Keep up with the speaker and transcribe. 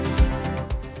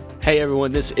Hey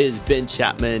everyone, this is Ben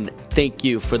Chapman. Thank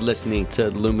you for listening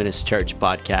to Luminous Church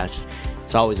Podcast.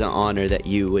 It's always an honor that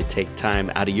you would take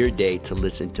time out of your day to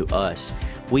listen to us.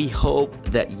 We hope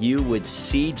that you would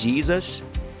see Jesus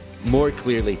more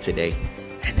clearly today,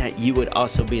 and that you would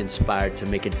also be inspired to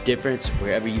make a difference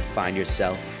wherever you find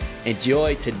yourself.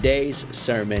 Enjoy today's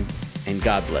sermon, and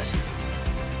God bless you.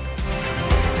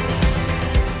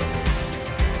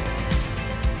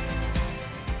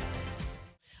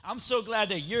 I'm so glad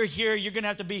that you're here. You're going to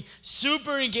have to be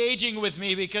super engaging with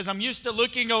me because I'm used to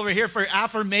looking over here for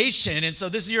affirmation. And so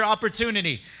this is your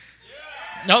opportunity.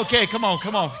 Yeah. Okay, come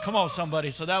on, somebody.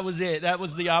 So that was it. That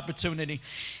was the opportunity.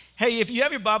 Hey, if you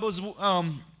have your Bibles,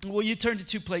 will you turn to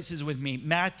two places with me?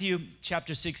 Matthew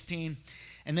chapter 16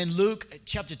 and then Luke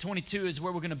chapter 22 is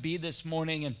where we're going to be this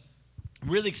morning. And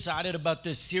really excited about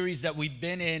this series that we've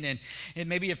been in, and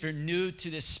maybe if you're new to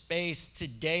this space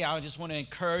today, I just want to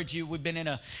encourage you. We've been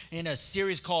in a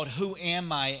series called Who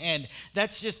Am I? And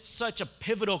that's just such a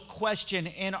pivotal question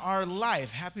in our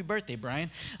life. Happy birthday, Brian.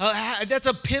 That's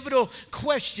a pivotal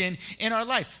question in our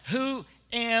life. Who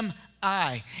am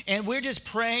I? And we're just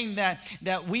praying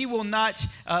that we will not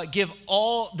give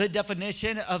all the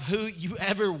definition of who you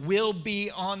ever will be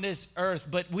on this earth,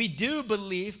 but we do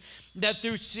believe that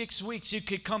through 6 weeks you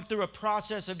could come through a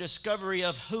process of discovery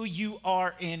of who you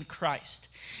are in Christ.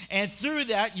 And through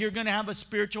that, you're going to have a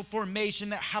spiritual formation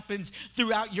that happens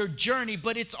throughout your journey,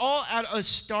 but it's all at a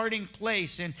starting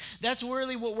place. And that's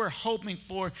really what we're hoping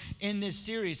for in this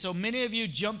series. So many of you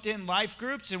jumped in life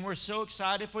groups, and we're so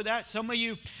excited for that. Some of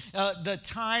you, the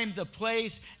time, the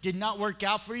place did not work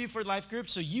out for you for life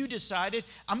groups. So you decided,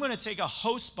 I'm going to take a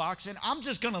host box, and I'm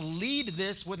just going to lead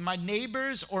this with my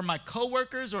neighbors or my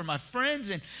coworkers or my friends.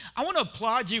 And I want to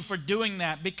applaud you for doing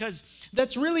that, because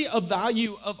that's really a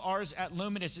value of ours at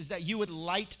Luminous, is that you would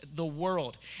light the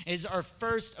world. It is our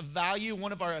first value,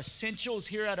 one of our essentials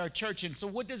here at our church. And so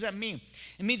what does that mean?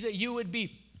 It means that you would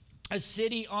be a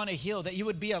city on a hill, that you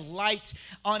would be a light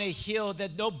on a hill,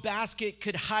 that no basket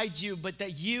could hide you, but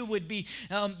that you would be,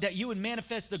 that you would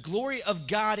manifest the glory of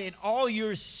God in all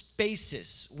your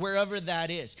spaces, wherever that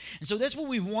is. And so that's what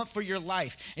we want for your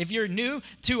life. If you're new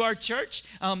to our church,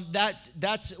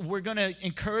 we're going to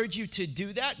encourage you to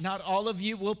do that. Not all of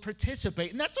you will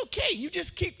participate, and that's okay. You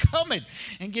just keep coming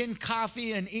and getting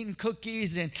coffee and eating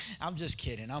cookies. And I'm just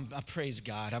kidding. I praise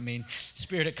God. I mean,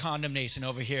 spirit of condemnation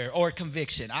over here, or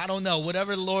conviction. I don't know,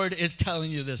 whatever the Lord is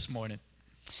telling you this morning.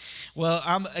 Well,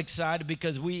 I'm excited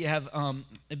because we have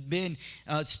been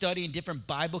studying different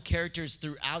Bible characters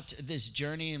throughout this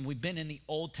journey, and we've been in the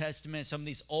Old Testament, some of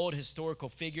these old historical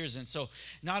figures. And so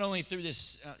not only through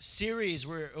this series,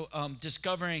 we're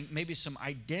discovering maybe some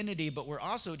identity, but we're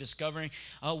also discovering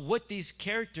what these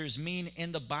characters mean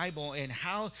in the Bible, and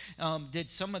how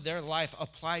did some of their life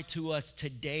apply to us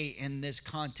today in this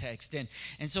context.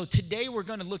 And so today we're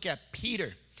going to look at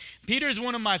Peter. Peter is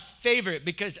one of my favorite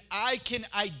because I can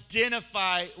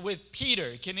identify with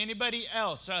Peter. Can anybody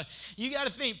else? You got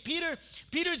to think,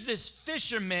 Peter's this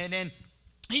fisherman, and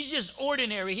he's just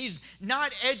ordinary. He's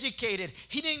not educated.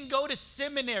 He didn't go to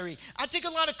seminary. I take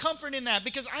a lot of comfort in that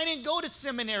because I didn't go to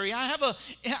seminary. I have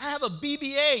a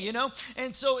BBA, you know?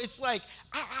 And so it's like,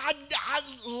 I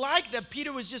like that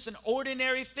Peter was just an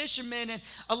ordinary fisherman. And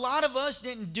a lot of us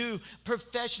didn't do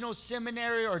professional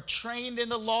seminary or trained in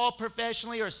the law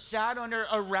professionally or sat under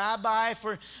a rabbi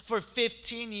for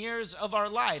 15 years of our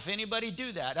life. Anybody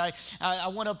do that? I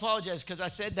want to apologize because I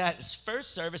said that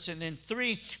first service, and then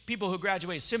 3 people who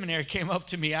graduated seminary came up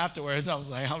to me afterwards. I was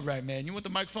like, all right, man, you want the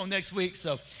microphone next week?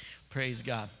 So praise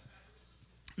God.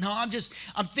 No,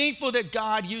 I'm thankful that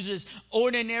God uses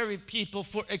ordinary people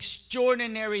for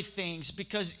extraordinary things,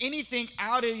 because anything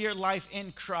out of your life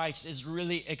in Christ is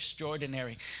really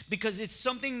extraordinary, because it's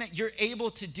something that you're able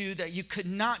to do that you could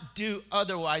not do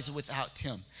otherwise without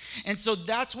Him. And so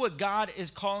that's what God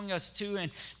is calling us to. And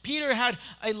Peter had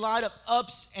a lot of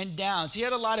ups and downs. He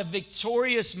had a lot of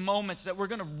victorious moments that we're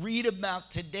going to read about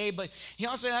today, but he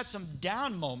also had some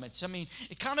down moments. I mean,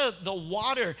 it kind of, the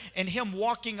water and him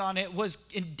walking on it was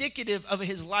indicative of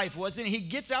his life, wasn't it? He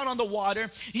gets out on the water.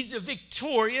 He's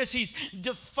victorious. He's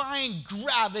defying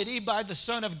gravity by the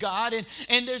Son of God.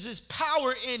 And there's this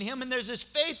power in him, and there's this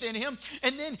faith in him.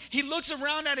 And then he looks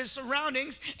around at his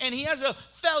surroundings, and he has a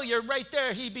failure right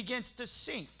there. He begins to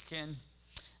sink. And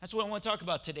that's what I want to talk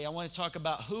about today. I want to talk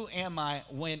about who am I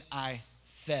when I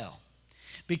fell.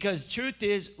 Because truth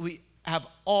is, we have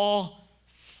all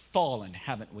fallen,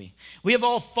 haven't we? We have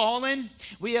all fallen.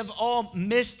 We have all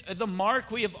missed the mark.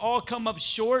 We have all come up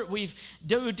short. We've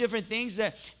done different things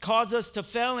that cause us to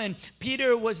fail, and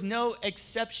Peter was no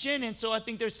exception. And so I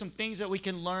think there's some things that we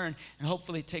can learn and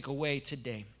hopefully take away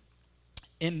today.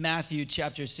 In Matthew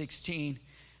chapter 16,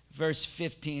 verse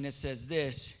 15, it says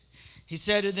this. He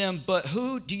said to them, "But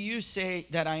who do you say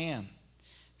that I am?"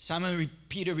 Simon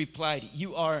Peter replied,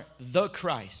 "You are the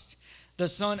Christ, the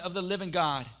Son of the living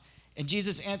God." And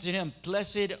Jesus answered him,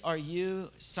 "Blessed are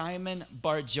you, Simon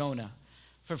Bar-Jonah,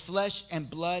 for flesh and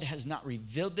blood has not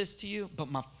revealed this to you, but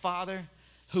my Father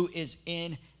who is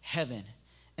in heaven.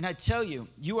 And I tell you,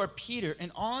 you are Peter,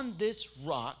 and on this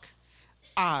rock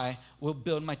I will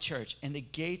build my church, and the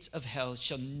gates of hell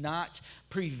shall not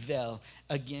prevail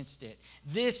against it."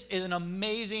 This is an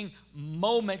amazing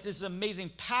moment. This is an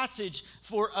amazing passage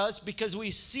for us because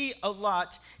we see a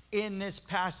lot in this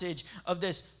passage of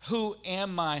this "who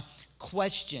am I"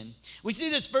 question. We see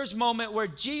this first moment where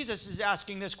Jesus is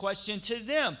asking this question to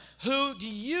them. Who do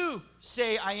you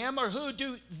say I am, or who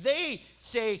do they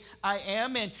say I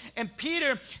am? And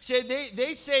Peter said,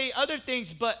 they say other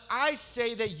things, but I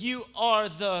say that you are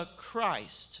the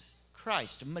Christ.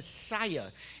 Christ, Messiah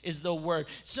is the word.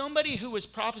 Somebody who was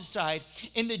prophesied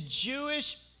in the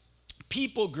Jewish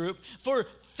people group for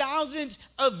thousands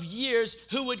of years,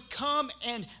 who would come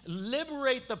and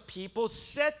liberate the people,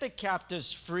 set the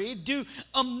captives free, do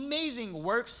amazing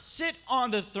works, sit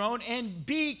on the throne, and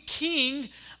be king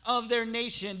of their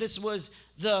nation. This was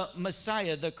the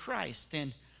Messiah, the Christ.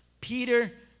 And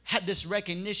Peter had this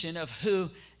recognition of who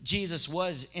Jesus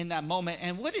was in that moment.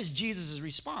 And what is Jesus'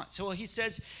 response? Well, he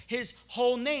says his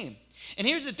whole name. And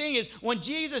here's the thing is, when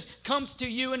Jesus comes to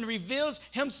you and reveals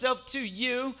himself to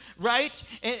you, right,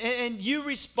 and you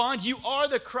respond, you are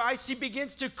the Christ, he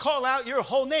begins to call out your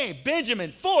whole name.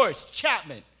 Benjamin Forrest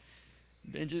Chapman.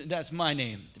 That's my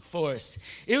name, Forrest.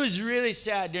 It was really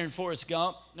sad during Forrest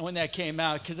Gump when that came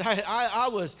out, because I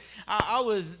was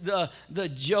the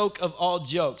joke of all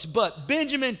jokes. But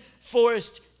Benjamin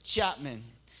Forrest Chapman.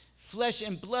 Flesh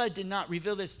and blood did not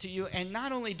reveal this to you. And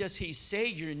not only does he say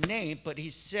your name, but he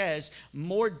says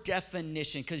more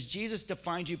definition, because Jesus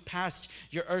defines you past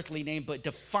your earthly name, but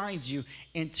defines you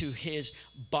into his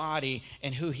body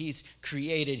and who he's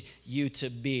created you to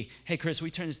be. Hey, Chris, we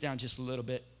turn this down just a little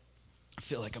bit. I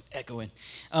feel like I'm echoing.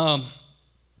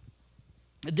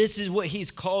 This is what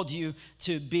he's called you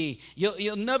to be.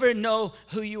 You'll never know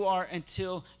who you are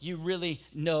until you really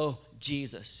know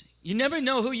Jesus. You never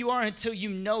know who you are until you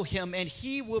know him, and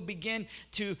he will begin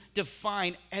to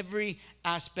define every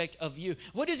aspect of you.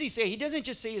 What does he say? He doesn't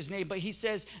just say his name, but he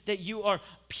says that you are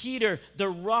Peter, the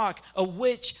rock of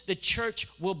which the church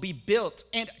will be built.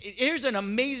 And here's an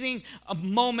amazing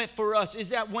moment for us, is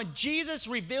that when Jesus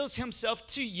reveals himself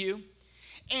to you,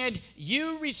 and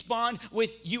you respond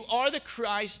with, "You are the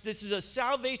Christ," this is a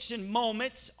salvation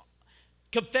moment.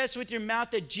 Confess with your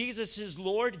mouth that Jesus is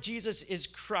Lord, Jesus is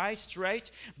Christ,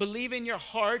 right? Believe in your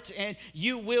heart and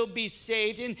you will be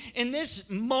saved. In this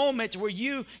moment where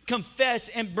you confess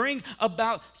and bring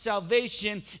about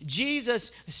salvation,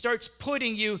 Jesus starts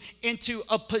putting you into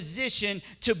a position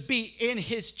to be in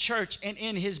his church and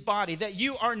in his body. That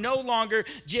you are no longer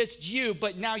just you,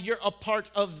 but now you're a part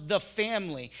of the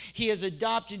family. He has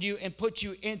adopted you and put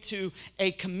you into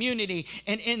a community.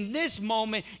 And in this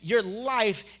moment, your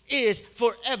life is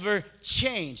forever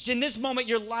changed. In this moment,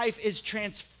 your life is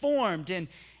transformed. And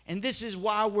this is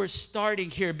why we're starting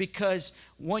here, because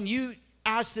when you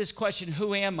ask this question,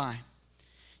 who am I?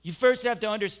 You first have to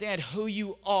understand who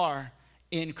you are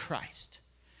in Christ,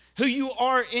 who you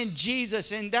are in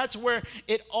Jesus. And that's where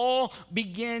it all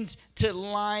begins to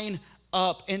line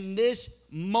up. In this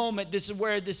moment, this is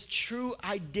where this true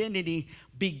identity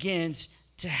begins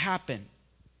to happen.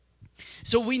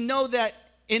 So we know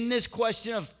that in this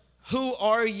question of who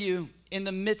are you in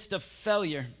the midst of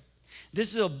failure,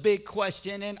 this is a big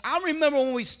question. And I remember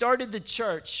when we started the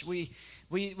church, we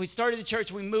started the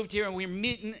church, we moved here, and we were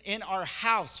meeting in our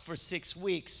house for 6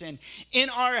 weeks. And in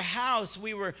our house,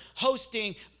 we were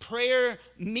hosting prayer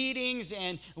meetings,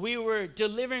 and we were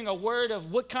delivering a word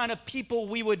of what kind of people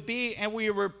we would be. And we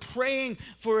were praying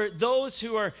for those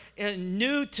who are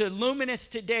new to Luminous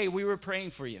today. We were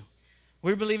praying for you.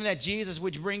 We're believing that Jesus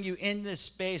would bring you in this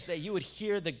space, that you would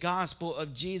hear the gospel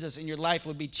of Jesus and your life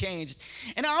would be changed.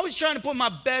 And I was trying to put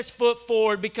my best foot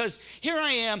forward, because here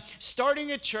I am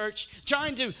starting a church,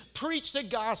 trying to preach the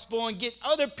gospel and get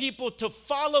other people to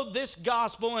follow this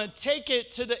gospel and take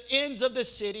it to the ends of the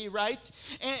city, right?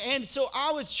 And so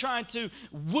I was trying to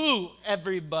woo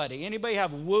everybody. Anybody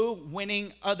have woo,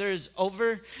 winning others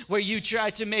over, where you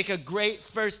try to make a great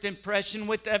first impression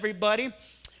with everybody?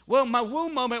 Well, my woo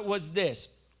moment was this.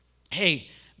 Hey,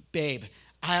 babe,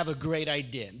 I have a great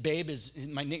idea. Babe is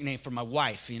my nickname for my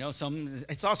wife, so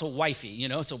it's also wifey,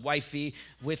 so wifey,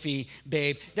 whiffy,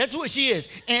 babe. That's what she is.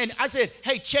 And I said,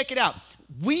 hey, check it out.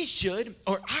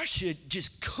 I should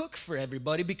just cook for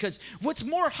everybody, because what's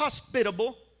more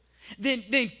hospitable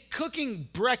than cooking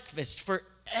breakfast for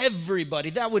everybody?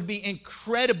 That would be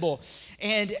incredible.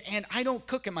 And I don't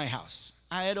cook in my house.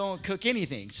 I don't cook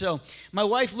anything. So my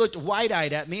wife looked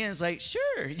wide-eyed at me and was like,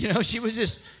 sure.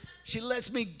 She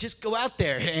lets me just go out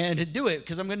there and do it,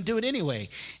 because I'm going to do it anyway.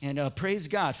 And praise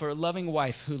God for a loving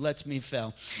wife who lets me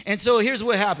fail. And so here's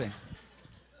what happened.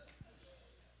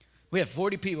 We have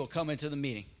 40 people coming to the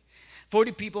meeting.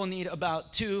 40 people need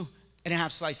about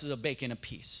 2.5 slices of bacon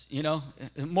apiece,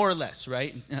 more or less,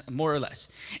 right? More or less.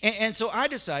 And so I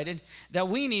decided that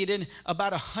we needed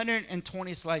about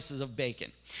 120 slices of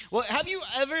bacon. Well, have you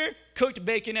ever cooked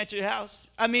bacon at your house?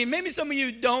 I mean, maybe some of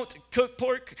you don't cook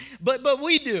pork, but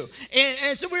we do.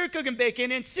 And so we were cooking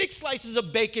bacon, and 6 slices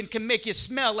of bacon can make you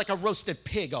smell like a roasted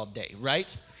pig all day,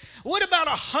 right? What about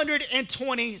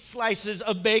 120 slices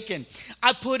of bacon?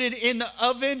 I put it in the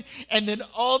oven, and then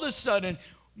all of a sudden,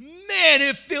 man,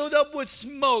 it filled up with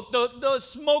smoke. The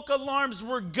smoke alarms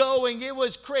were going. It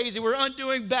was crazy. We're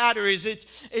undoing batteries.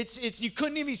 It's you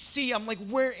couldn't even see. I'm like,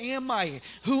 where am I?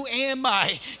 Who am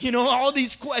I? All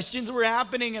these questions were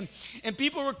happening, and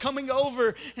people were coming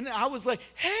over, and I was like,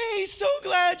 hey, so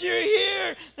glad you're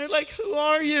here. They're like, who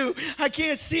are you? I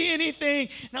can't see anything.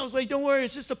 And I was like, don't worry,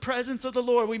 it's just the presence of the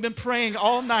Lord. We've been praying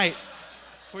all night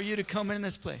for you to come in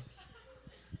this place.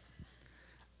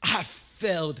 I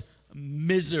failed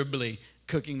miserably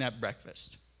cooking that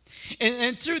breakfast.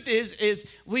 And truth is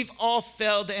we've all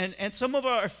failed, and some of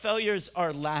our failures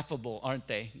are laughable, aren't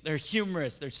they? They're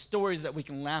humorous. They're stories that we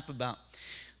can laugh about.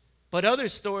 But other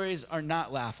stories are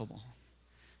not laughable.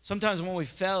 Sometimes when we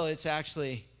fail, it's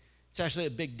actually a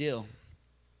big deal.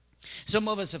 Some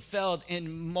of us have failed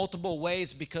in multiple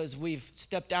ways because we've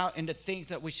stepped out into things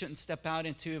that we shouldn't step out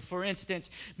into. For instance,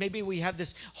 maybe we have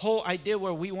this whole idea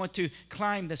where we want to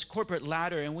climb this corporate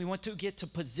ladder and we want to get to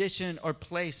position or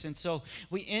place. And so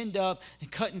we end up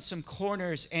cutting some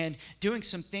corners and doing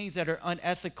some things that are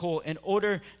unethical in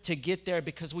order to get there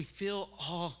because we feel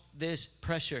all this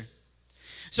pressure.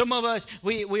 Some of us,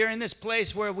 we are in this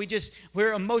place where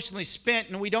we're emotionally spent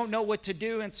and we don't know what to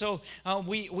do. And so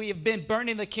we have been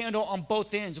burning the candle on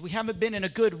both ends. We haven't been in a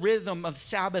good rhythm of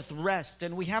Sabbath rest.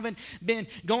 And we haven't been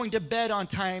going to bed on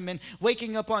time and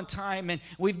waking up on time. And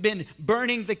we've been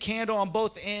burning the candle on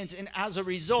both ends. And as a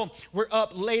result, we're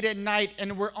up late at night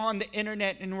and we're on the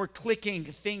internet and we're clicking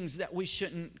things that we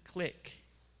shouldn't click.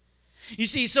 You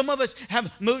see, some of us have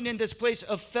moved in this place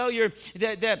of failure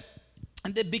that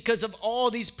because of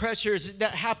all these pressures that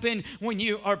happen when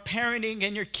you are parenting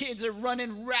and your kids are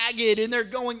running ragged and they're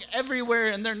going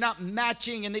everywhere and they're not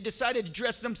matching and they decided to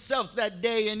dress themselves that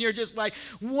day and you're just like,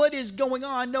 what is going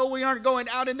on? No, we aren't going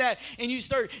out in that. And you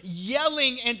start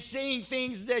yelling and saying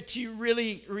things that you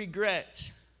really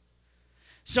regret.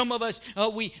 Some of us,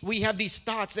 we have these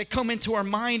thoughts that come into our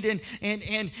mind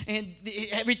and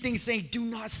everything's saying, do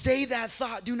not say that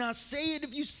thought. Do not say it.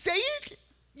 If you say it,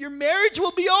 your marriage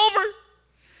will be over.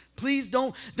 Please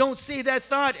don't say that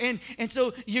thought. And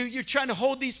so you're trying to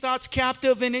hold these thoughts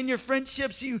captive. And in your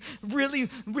friendships, you really,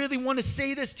 really want to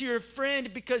say this to your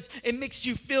friend because it makes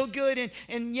you feel good.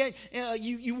 And yet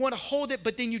you want to hold it,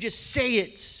 but then you just say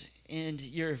it. And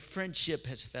your friendship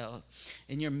has failed.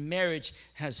 And your marriage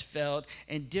has failed.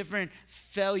 And different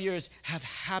failures have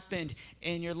happened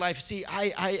in your life. See,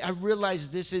 I realize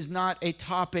this is not a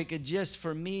topic just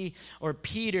for me or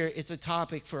Peter. It's a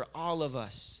topic for all of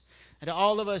us. And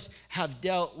all of us have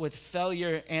dealt with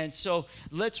failure. And so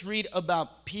let's read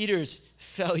about Peter's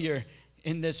failure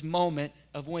in this moment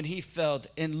of when he failed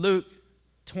in Luke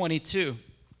 22,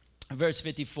 verse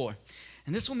 54.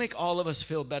 And this will make all of us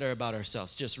feel better about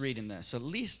ourselves, just reading this. At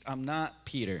least I'm not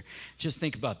Peter. Just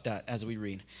think about that as we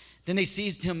read. Then they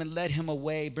seized him and led him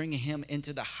away, bringing him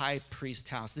into the high priest's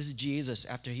house. This is Jesus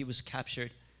after he was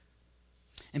captured.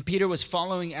 And Peter was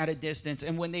following at a distance.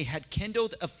 And when they had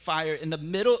kindled a fire in the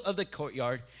middle of the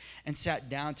courtyard and sat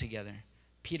down together,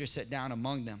 Peter sat down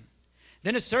among them.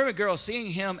 Then a servant girl,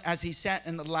 seeing him as he sat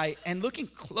in the light and looking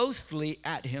closely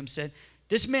at him, said,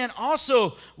 "This man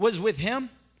also was with him."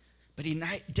 But he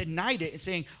denied it,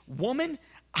 saying, "Woman,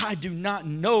 I do not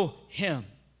know him."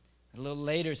 A little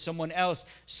later, someone else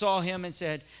saw him and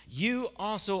said, "You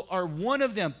also are one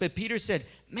of them." But Peter said,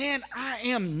 "Man, I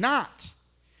am not."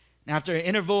 And after an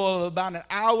interval of about an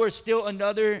hour, still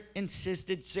another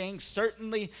insisted, saying,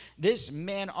 "Certainly this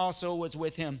man also was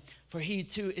with him, for he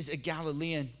too is a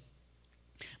Galilean."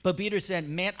 But Peter said,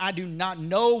 "Man, I do not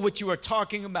know what you are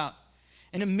talking about."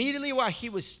 And immediately while he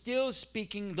was still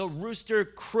speaking, the rooster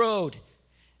crowed.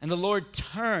 And the Lord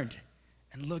turned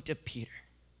and looked at Peter.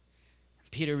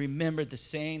 Peter remembered the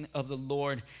saying of the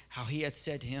Lord, how he had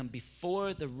said to him,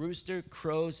 before the rooster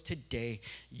crows today,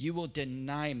 you will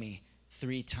deny me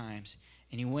 3 times.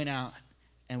 And he went out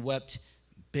and wept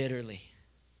bitterly.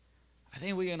 I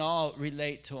think we can all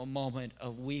relate to a moment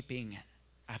of weeping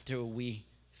after we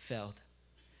failed.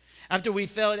 After we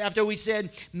failed, after we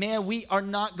said, man, we are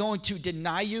not going to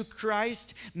deny you,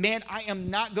 Christ. Man, I am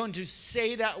not going to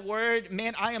say that word.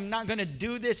 Man, I am not going to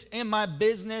do this in my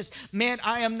business. Man,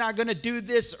 I am not going to do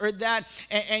this or that.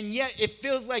 And yet it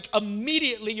feels like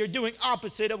immediately you're doing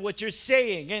opposite of what you're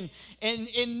saying. And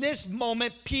in this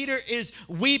moment, Peter is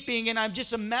weeping. And I'm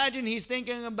just imagining he's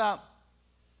thinking about,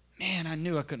 man, I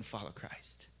knew I couldn't follow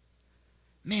Christ.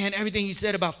 Man, everything he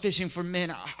said about fishing for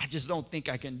men, I just don't think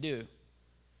I can do.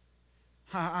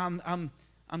 I'm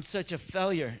such a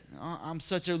failure. I'm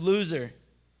such a loser.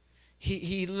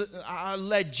 I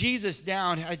let Jesus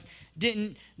down. I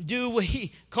didn't do what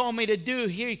he called me to do.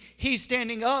 He's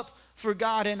standing up for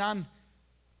God, and I'm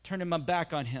turning my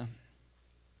back on him.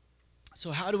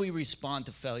 So how do we respond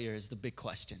to failure is the big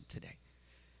question today.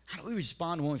 How do we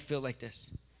respond when we feel like this?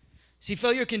 See,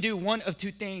 failure can do one of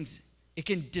 2 things. It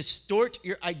can distort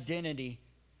your identity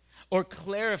or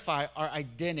clarify our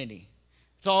identity.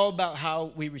 It's all about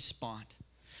how we respond.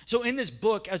 So in this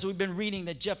book, as we've been reading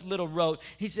that Jeff Little wrote,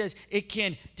 he says it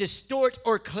can distort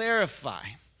or clarify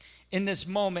in this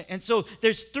moment. And so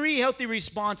there's 3 healthy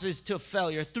responses to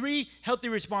failure. 3 healthy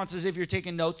responses if you're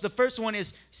taking notes. The first one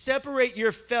is separate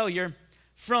your failure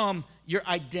from your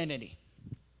identity.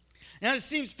 Now, it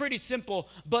seems pretty simple,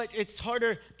 but it's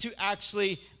harder to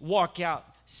actually walk out.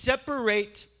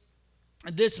 Separate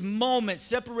this moment,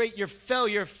 separate your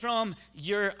failure from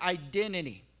your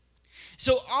identity.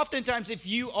 So oftentimes if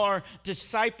you are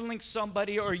discipling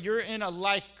somebody or you're in a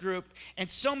life group and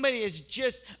somebody has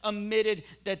just admitted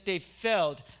that they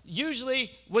failed,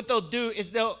 usually what they'll do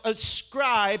is they'll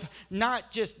ascribe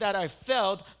not just that I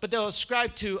failed, but they'll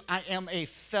ascribe to I am a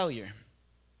failure.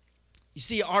 You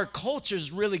see, our culture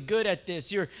is really good at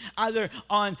this. You're either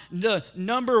on the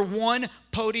number 1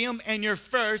 podium and you're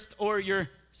first, or you're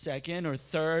second or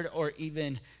third or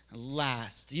even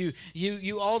last. You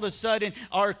all of a sudden,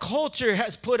 our culture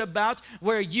has put about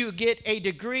where you get a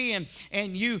degree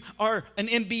and you are an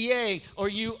MBA, or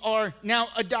you are now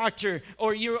a doctor,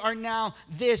 or you are now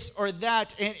this or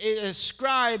that, and it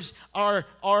ascribes our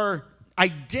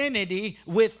identity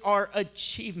with our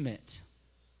achievement.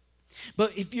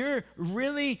 But if you're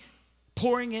really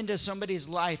pouring into somebody's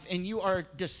life and you are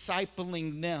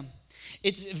discipling them,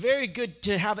 it's very good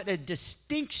to have a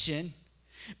distinction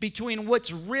between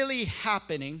what's really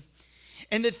happening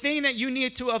and the thing that you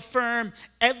need to affirm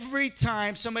every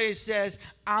time somebody says,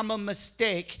 I'm a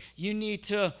mistake. You need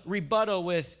to rebuttal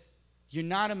with, you're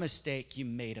not a mistake, you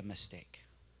made a mistake.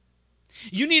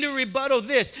 You need to rebuttal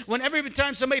this. When every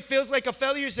time somebody feels like a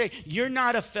failure, you say, you're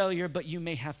not a failure, but you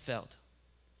may have failed.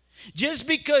 Just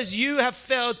because you have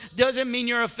failed doesn't mean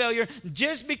you're a failure.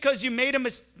 Just because you made a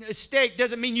mistake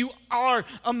doesn't mean you are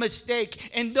a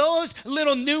mistake. And those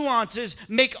little nuances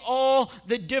make all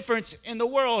the difference in the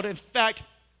world. In fact,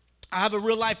 I have a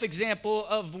real life example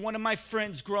of one of my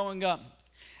friends growing up.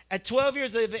 At 12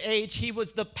 years of age, he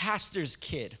was the pastor's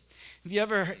kid. Have you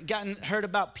ever heard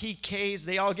about PKs?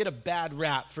 They all get a bad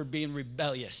rap for being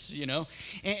rebellious, you know.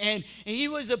 And he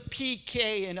was a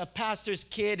PK and a pastor's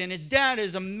kid, and his dad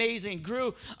is amazing,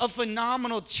 grew a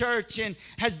phenomenal church and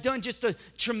has done just a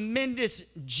tremendous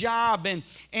job. And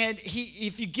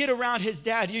if you get around his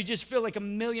dad, you just feel like $1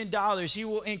 million. He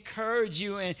will encourage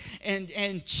you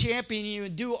and champion you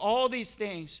and do all these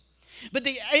things. But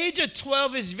the age of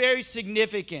 12 is very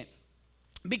significant,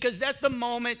 because that's the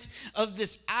moment of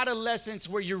this adolescence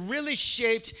where you're really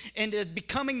shaped into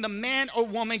becoming the man or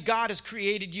woman God has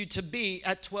created you to be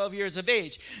at 12 years of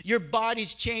age. Your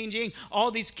body's changing. All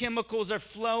these chemicals are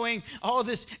flowing. All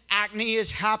this acne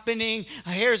is happening.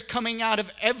 Hair's coming out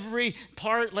of every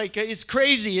part. Like, it's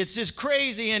crazy. It's just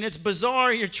crazy and it's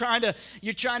bizarre. You're trying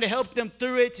to help them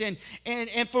through it.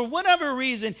 And for whatever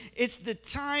reason, it's the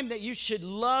time that you should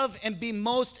love and be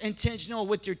most intentional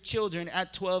with your children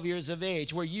at 12 years of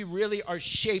age, where you really are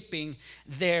shaping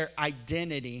their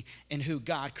identity and who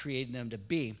God created them to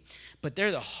be. But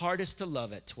they're the hardest to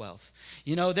love at 12.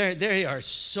 You know, they are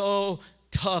so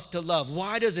tough to love.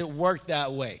 Why does it work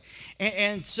that way?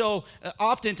 And so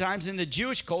oftentimes in the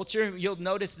Jewish culture, you'll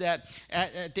notice that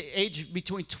at the age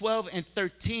between 12 and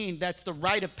 13, that's the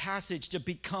rite of passage to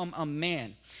become a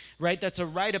man, right? That's a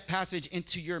rite of passage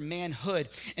into your manhood.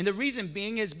 And the reason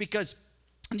being is because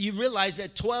you realize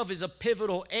that 12 is a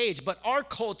pivotal age, but our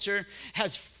culture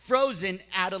has frozen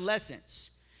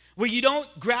adolescence, where you don't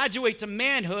graduate to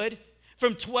manhood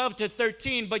from 12 to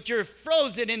 13, but you're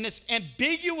frozen in this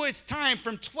ambiguous time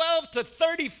from 12 to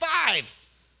 35,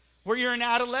 where you're an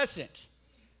adolescent.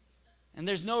 And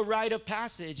there's no rite of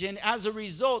passage. And as a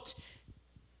result,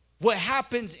 what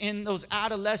happens in those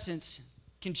adolescents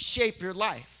can shape your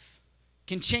life,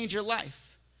 can change your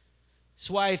life. That's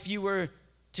why if you were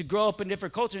to grow up in a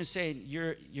different culture and say,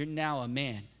 you're now a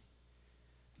man,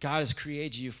 God has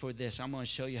created you for this, I'm going to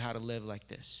show you how to live like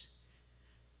this,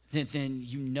 then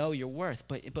you know your worth.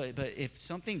 But if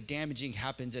something damaging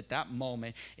happens at that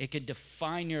moment, it could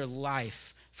define your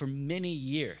life for many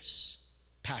years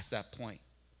past that point.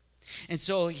 And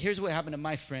so here's what happened to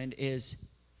my friend is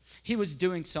he was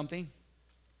doing something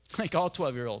like all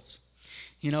 12-year-olds.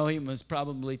 You know, he was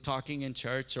probably talking in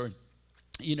church or,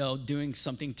 you know, doing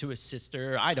something to his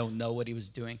sister. I don't know what he was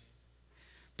doing.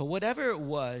 But whatever it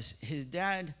was, his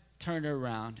dad turned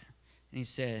around and he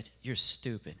said, "You're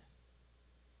stupid."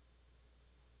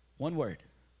 One word,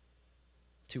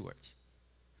 2 words.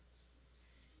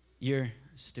 You're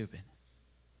stupid.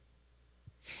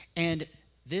 And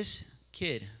this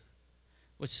kid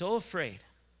was so afraid.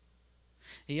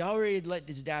 He already let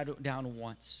his dad down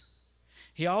once.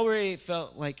 He already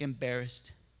felt like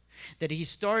embarrassed that he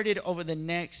started over the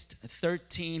next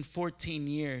 13, 14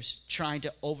 years trying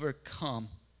to overcome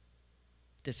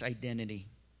this identity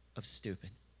of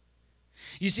stupid.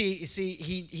 You see,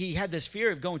 he had this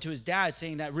fear of going to his dad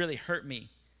saying that really hurt me.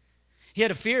 He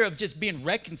had a fear of just being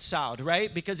reconciled,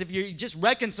 right? Because if you just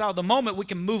reconcile the moment, we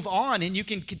can move on and you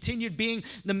can continue being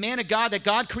the man of God that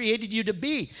God created you to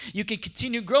be. You can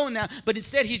continue growing that, but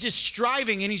instead he's just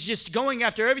striving and he's just going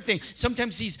after everything.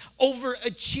 Sometimes he's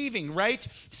overachieving, right?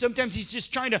 Sometimes he's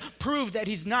just trying to prove that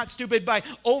he's not stupid by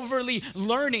overly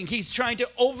learning. He's trying to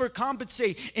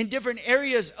overcompensate in different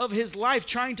areas of his life,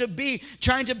 trying to be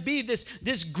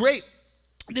this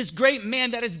great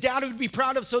man that his dad would be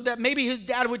proud of, so that maybe his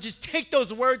dad would just take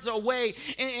those words away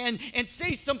and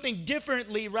say something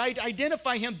differently, right?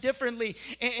 Identify him differently.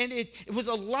 And it was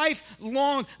a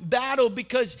lifelong battle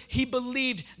because he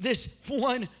believed this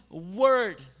one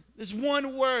word.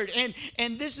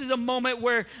 And this is a moment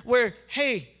where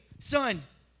hey, son,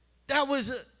 that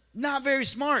was not very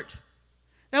smart.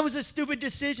 That was a stupid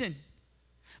decision.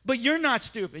 But you're not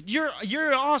stupid.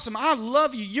 You're awesome. I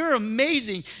love you. You're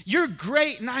amazing. You're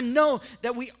great. And I know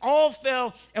that we all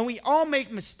fail and we all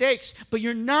make mistakes, but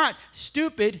you're not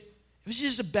stupid. It was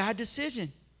just a bad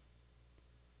decision.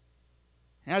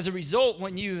 As a result,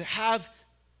 when you have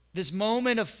this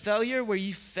moment of failure where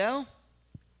you fell,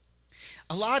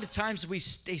 a lot of times we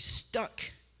stay stuck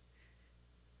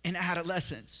in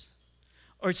adolescence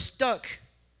or stuck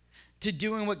to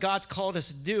doing what God's called us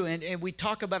to do. And we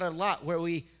talk about it a lot where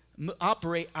we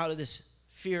operate out of this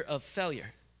fear of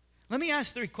failure. Let me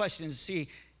ask 3 questions to see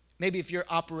maybe if you're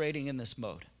operating in this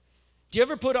mode. Do you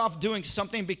ever put off doing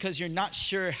something because you're not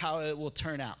sure how it will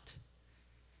turn out?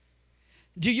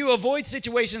 Do you avoid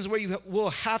situations where you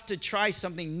will have to try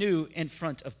something new in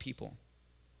front of people?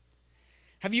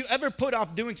 Have you ever put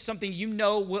off doing something you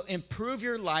know will improve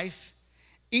your life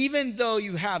even though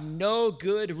you have no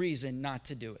good reason not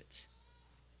to do it?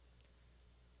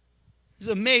 It's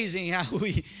amazing how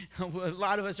a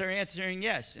lot of us are answering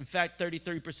yes. In fact,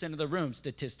 33% of the room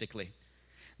statistically.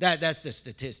 That's the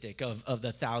statistic of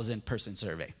the 1,000-person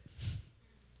survey.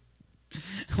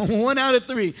 1 out of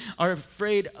 3 are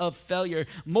afraid of failure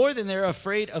more than they're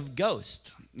afraid of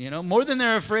ghosts. You know, more than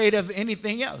they're afraid of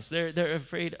anything else. They're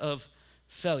afraid of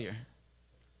failure.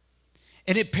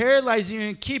 And it paralyzes you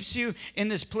and keeps you in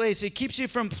this place. It keeps you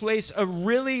from a place of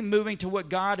really moving to what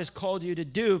God has called you to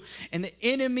do. And the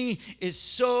enemy is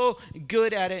so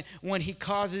good at it when he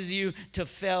causes you to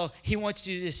fail. He wants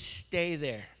you to stay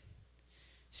there.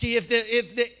 See, if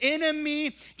the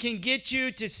enemy can get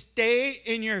you to stay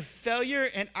in your failure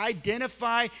and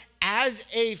identify as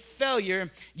a failure,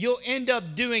 you'll end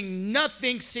up doing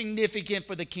nothing significant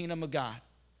for the kingdom of God.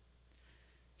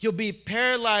 You'll be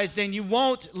paralyzed and you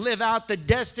won't live out the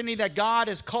destiny that God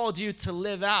has called you to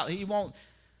live out. You won't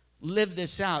live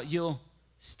this out. You'll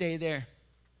stay there.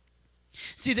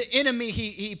 See, the enemy,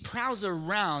 he prowls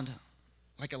around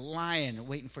like a lion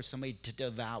waiting for somebody to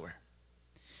devour.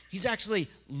 He's actually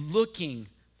looking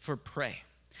for prey.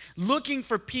 Looking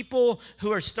for people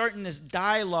who are starting this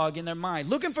dialogue in their mind.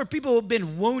 Looking for people who have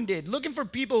been wounded. Looking for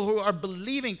people who are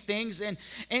believing things. And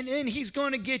then he's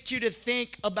going to get you to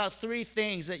think about 3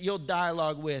 things that you'll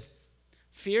dialogue with.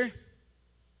 Fear,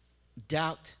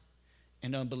 doubt,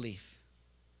 and unbelief.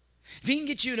 If he can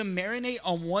get you to marinate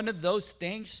on one of those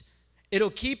things, It'll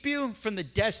keep you from the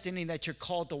destiny that you're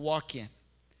called to walk in.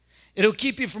 It'll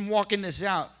keep you from walking this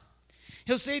out.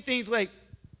 He'll say things like,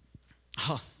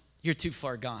 oh, you're too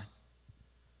far gone.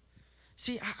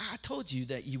 See, I told you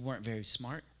that you weren't very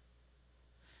smart.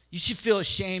 You should feel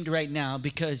ashamed right now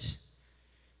because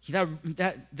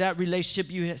that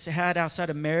relationship you had outside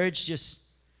of marriage just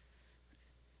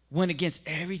went against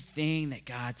everything that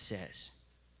God says.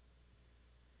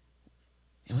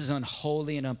 It was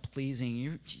unholy and unpleasing.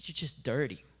 You're just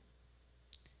dirty.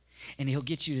 And he'll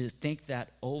get you to think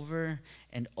that over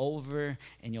and over,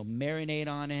 and you'll marinate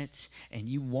on it, and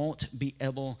you won't be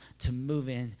able to move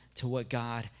into what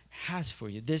God has for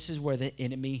you. This is where the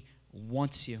enemy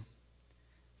wants you.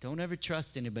 Don't ever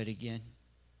trust anybody again.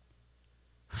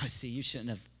 I see, you shouldn't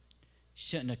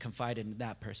have confided in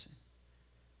that person.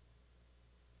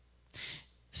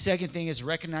 Second thing is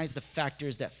recognize the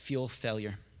factors that fuel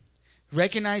failure.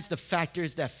 Recognize the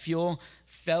factors that fuel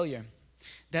failure.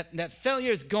 That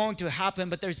failure is going to happen,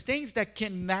 but there's things that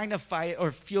can magnify it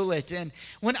or fuel it. And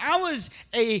when I was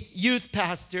a youth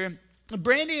pastor,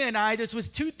 Brandy and I, this was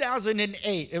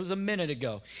 2008. It was a minute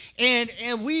ago. And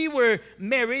we were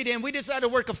married, and we decided to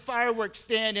work a fireworks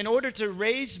stand in order to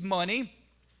raise money,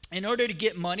 in order to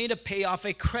get money to pay off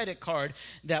a credit card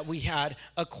that we had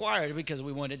acquired because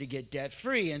we wanted to get debt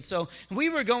free. And so we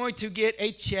were going to get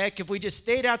a check if we just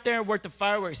stayed out there and worked the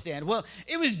fireworks stand. Well,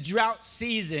 it was drought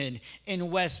season in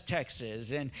West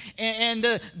Texas, and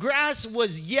the grass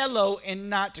was yellow and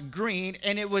not green,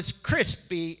 and it was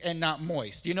crispy and not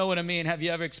moist. You know what I mean? Have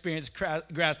you ever experienced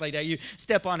grass like that? You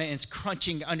step on it and it's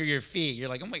crunching under your feet. You're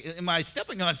like, oh my, am I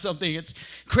stepping on something? It's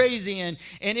crazy. And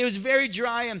it was very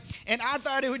dry, and I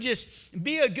thought it would just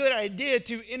be a good idea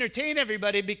to entertain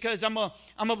everybody because I'm a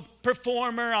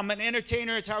performer, I'm an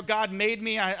entertainer. It's how God made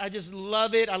me. I just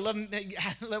love it. I love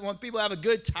when people have a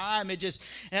good time.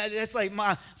 That's like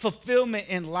my fulfillment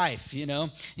in life, you know.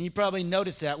 And you probably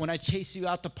noticed that when I chase you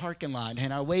out the parking lot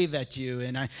and I wave at you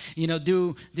and I,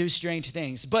 do strange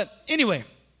things. But anyway,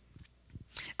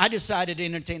 I decided to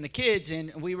entertain the kids,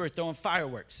 and we were throwing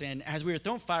fireworks. And as we were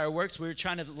throwing fireworks, we were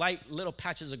trying to light little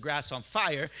patches of grass on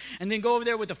fire and then go over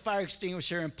there with the fire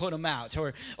extinguisher and put them out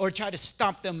or try to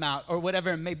stomp them out or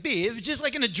whatever it may be. It was just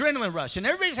like an adrenaline rush, and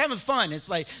everybody's having fun. It's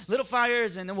like little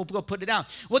fires, and then we'll go put it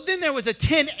out. Well, then there was a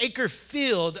 10-acre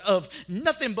field of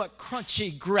nothing but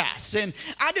crunchy grass, and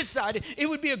I decided it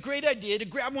would be a great idea to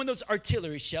grab one of those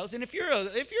artillery shells. And if you're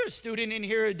a student in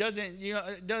here who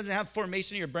doesn't have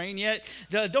formation in your brain yet,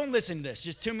 don't listen to this.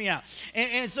 Just tune me out.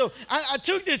 And so I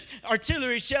took this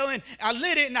artillery shell and I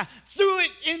lit it and I threw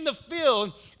it in the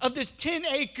field of this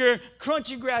 10-acre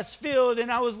crunchy grass field. And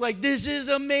I was like, this is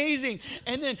amazing.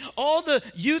 And then all the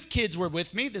youth kids were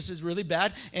with me. This is really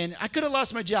bad. And I could have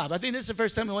lost my job. I think this is the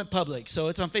first time it went public. So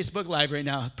it's on Facebook Live right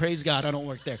now. Praise God, I don't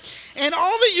work there. And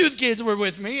all the youth kids were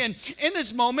with me. And in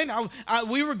this moment,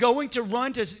 we were going to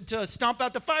run to stomp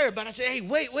out the fire. But I said, hey,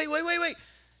 wait.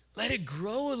 Let it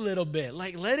grow a little bit.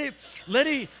 Like, let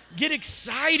it get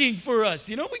exciting for us.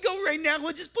 We go right now,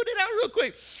 we'll just put it out real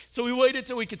quick. So we waited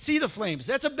till we could see the flames.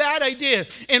 That's a bad idea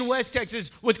in West Texas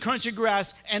with crunchy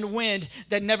grass and wind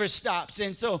that never stops.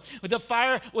 And so the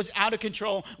fire was out of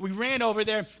control. We ran over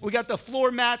there. We got the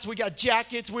floor mats. We got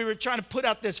jackets. We were trying to put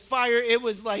out this fire. It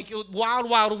was like wild,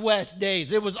 wild west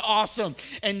days. It was awesome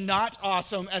and not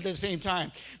awesome at the same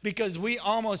time because we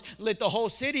almost lit the whole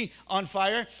city on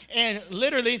fire. And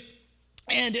literally,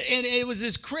 and it was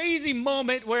this crazy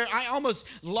moment where I almost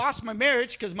lost my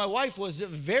marriage because my wife was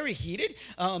very heated,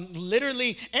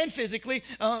 literally and physically,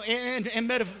 and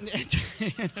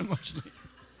emotionally.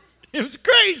 It was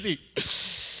crazy.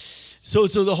 So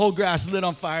the whole grass lit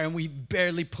on fire, and we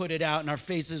barely put it out, and our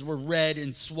faces were red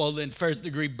and swollen,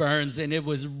 first-degree burns, and it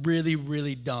was really,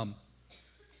 really dumb.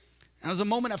 That was a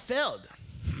moment I failed.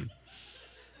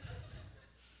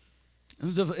 It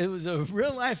was a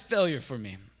real-life failure for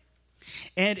me.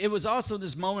 And it was also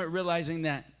this moment realizing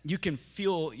that you can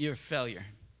fuel your failure.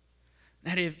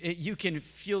 That you can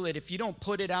fuel it. If you don't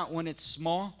put it out when it's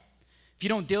small, if you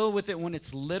don't deal with it when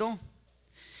it's little,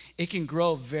 it can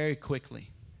grow very quickly.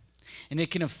 And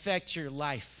it can affect your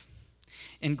life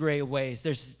in great ways.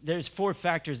 There's 4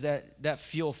 factors that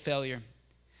fuel failure.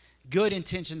 Good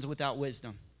intentions without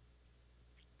wisdom.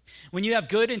 When you have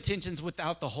good intentions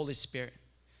without the Holy Spirit.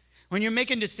 When you're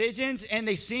making decisions and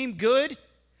they seem good,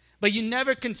 but you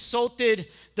never consulted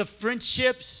the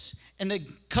friendships and the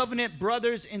covenant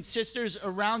brothers and sisters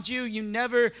around you. You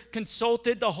never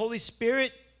consulted the Holy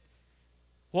Spirit.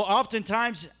 Well,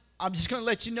 oftentimes, I'm just going to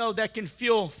let you know that can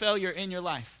fuel failure in your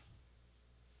life.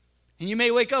 And you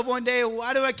may wake up one day,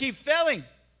 why do I keep failing?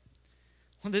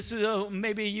 Well, this is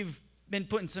maybe you've been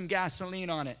putting some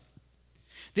gasoline on it.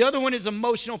 The other one is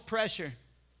emotional pressure.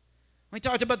 We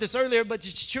talked about this earlier, but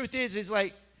the truth is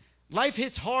like life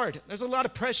hits hard. There's a lot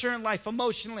of pressure in life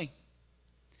emotionally.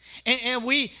 And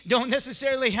we don't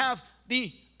necessarily have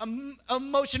the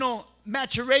emotional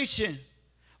maturation.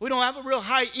 We don't have a real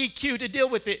high EQ to deal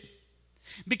with it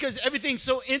because everything's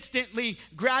so instantly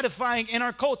gratifying in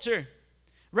our culture,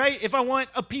 right? If I want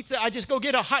a pizza, I just go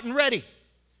get a hot and ready.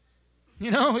 You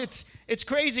know, it's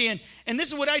crazy. And this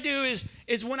is what I do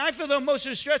is when I feel the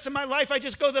emotional stress in my life, I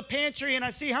just go to the pantry and I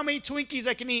see how many Twinkies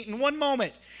I can eat in one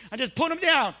moment. I just put them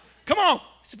down. Come on,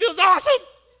 this feels awesome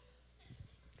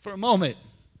for a moment.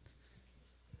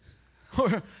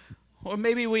 Or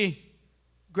maybe we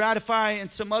gratify in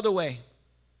some other way.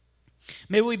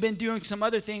 Maybe we've been doing some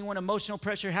other thing when emotional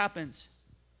pressure happens.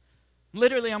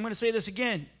 Literally, I'm going to say this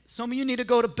again. Some of you need to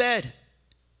go to bed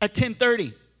at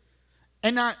 10:30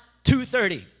 and not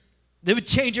 2:30. That would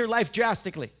change your life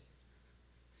drastically.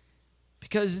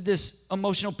 Because of this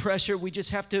emotional pressure, we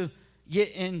just have to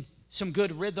get in some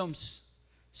good rhythms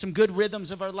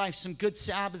of our life, some good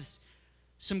Sabbath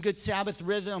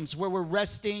rhythms where we're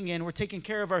resting and we're taking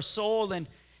care of our soul and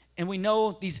we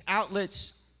know these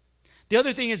outlets. The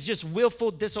other thing is just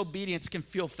willful disobedience can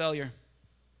fuel failure.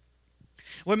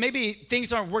 Where maybe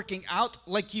things aren't working out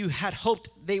like you had hoped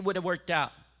they would have worked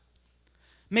out.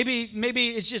 Maybe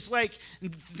it's just like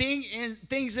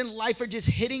things in life are just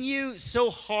hitting you so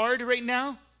hard right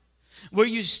now where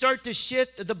you start to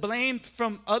shift the blame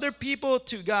from other people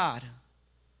to God.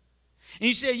 And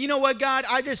you say, you know what, God,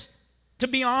 to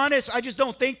be honest, I just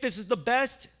don't think this is the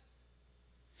best.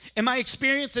 And my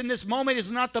experience in this moment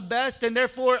is not the best, and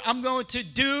therefore I'm going to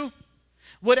do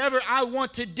whatever I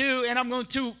want to do, and I'm going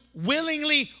to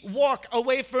willingly walk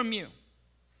away from you.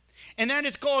 And that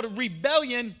is called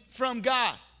rebellion from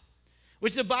God,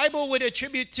 which the Bible would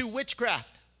attribute to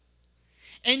witchcraft.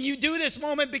 And you do this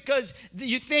moment because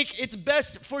you think it's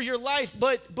best for your life,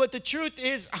 but the truth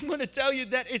is, I'm going to tell you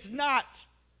that it's not.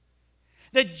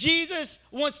 That Jesus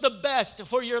wants the best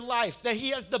for your life, that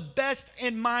he has the best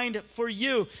in mind for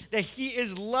you, that he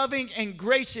is loving and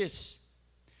gracious,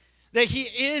 that he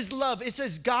is love. It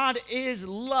says God is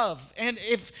love. And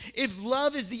if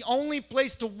love is the only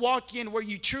place to walk in where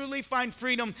you truly find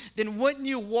freedom, then wouldn't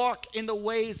you walk in the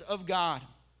ways of God?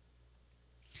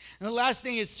 And the last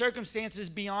thing is circumstances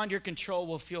beyond your control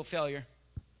will fuel failure.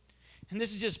 And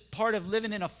this is just part of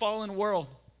living in a fallen world,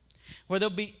 where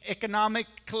there'll be economic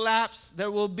collapse,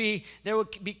 there will be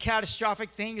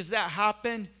catastrophic things that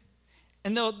happen,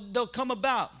 and they'll come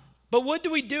about. But what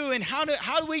do we do, and how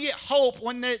do we get hope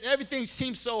when everything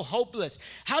seems so hopeless?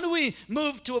 How do we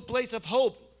move to a place of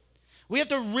hope? We have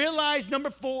to realize, number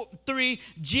 3,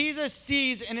 Jesus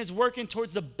sees and is working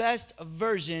towards the best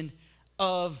version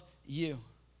of you.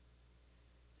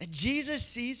 That Jesus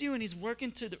sees you and he's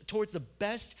working towards the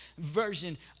best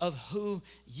version of who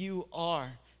you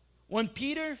are. When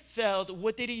Peter failed,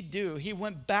 what did he do? He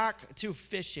went back to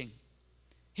fishing.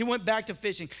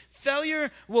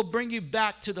 Failure will bring you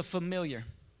back to the familiar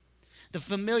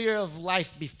of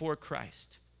life before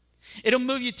Christ. It'll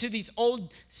move you to these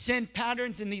old sin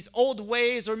patterns and these old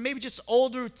ways, or maybe just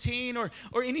old routine, or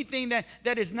anything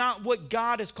that is not what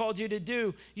God has called you to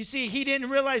do. You see, he didn't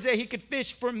realize that he could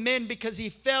fish for men because he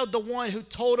failed the one who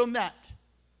told him that.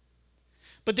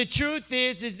 But the truth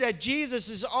is that Jesus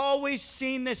has always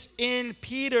seen this in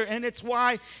Peter, and it's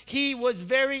why he was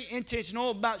very intentional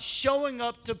about showing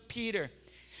up to Peter.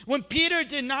 When Peter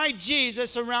denied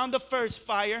Jesus around the first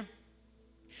fire,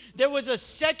 there was a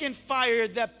second fire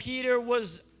that Peter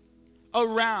was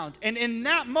around. And in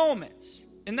that moment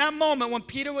when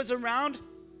Peter was around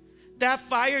that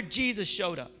fire, Jesus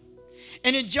showed up.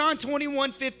 And in John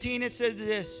 21:15, it says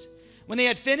this: when they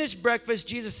had finished breakfast,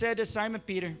 Jesus said to Simon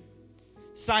Peter,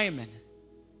 "Simon,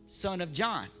 son of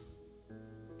John,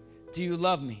 do you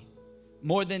love me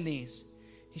more than these?"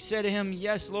 He said to him,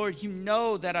 "Yes, Lord, you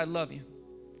know that I love you."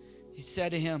 He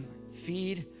said to him,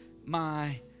 "Feed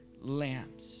my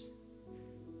lambs."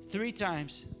 3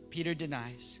 times Peter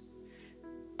denies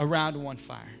around one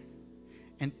fire.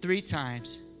 And 3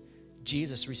 times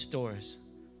Jesus restores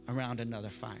around another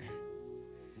fire.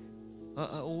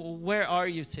 Where are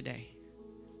you today?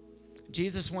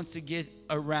 Jesus wants to get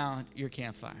around your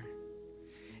campfire.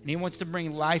 And he wants to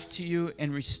bring life to you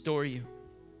and restore you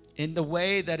in the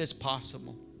way that is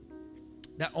possible,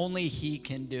 that only he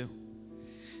can do.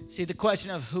 See, the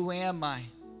question of who am I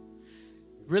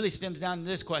really stems down to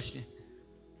this question: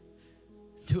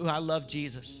 do I love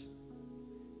Jesus?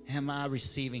 Am I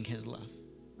receiving his love?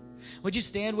 Would you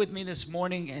stand with me this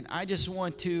morning? And I just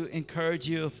want to encourage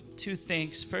you of 2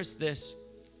 things. First, this.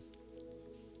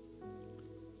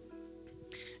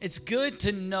 It's good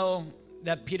to know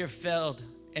that Peter failed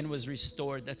and was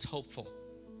restored. That's hopeful.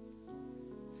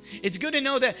 It's good to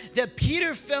know that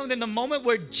Peter failed in the moment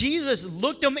where Jesus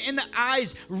looked him in the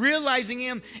eyes, realizing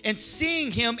him and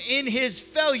seeing him in his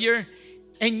failure,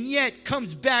 and yet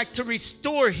comes back to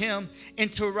restore him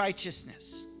into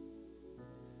righteousness.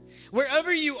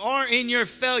 Wherever you are in your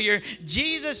failure,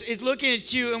 Jesus is looking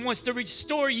at you and wants to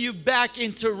restore you back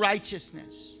into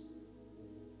righteousness.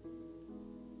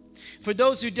 For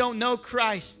those who don't know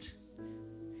Christ,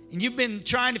 and you've been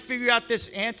trying to figure out this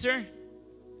answer,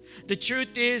 the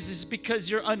truth is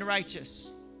because you're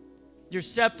unrighteous. You're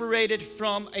separated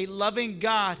from a loving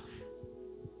God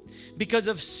because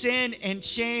of sin and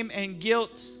shame and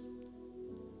guilt.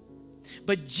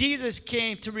 But Jesus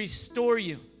came to restore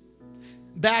you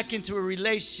back into a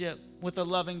relationship with a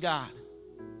loving God.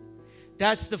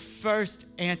 That's the first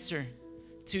answer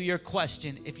to your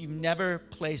question if you've never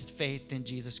placed faith in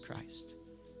Jesus Christ.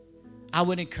 I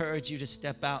would encourage you to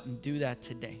step out and do that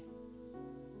today.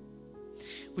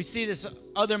 We see this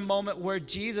other moment where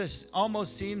Jesus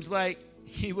almost seems like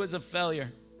he was a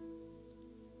failure.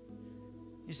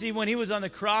 You see, when he was on the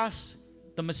cross,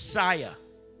 the Messiah,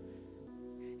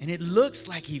 and it looks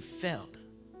like he failed.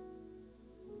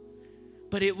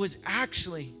 But it was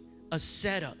actually a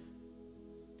setup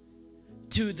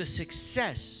to the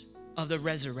success of the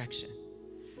resurrection,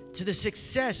 to the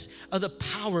success of the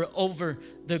power over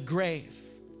the grave.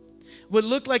 What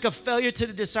looked like a failure to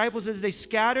the disciples as they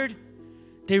scattered,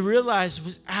 they realized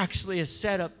was actually a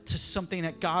setup to something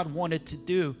that God wanted to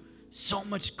do so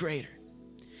much greater.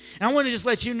 And I want to just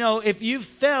let you know, if you've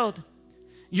failed,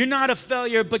 you're not a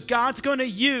failure, but God's going to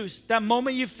use that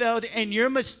moment you failed and your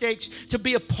mistakes to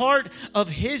be a part of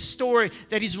his story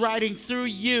that he's writing through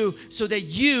you so that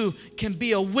you can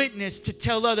be a witness to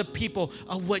tell other people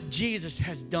of what Jesus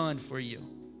has done for you.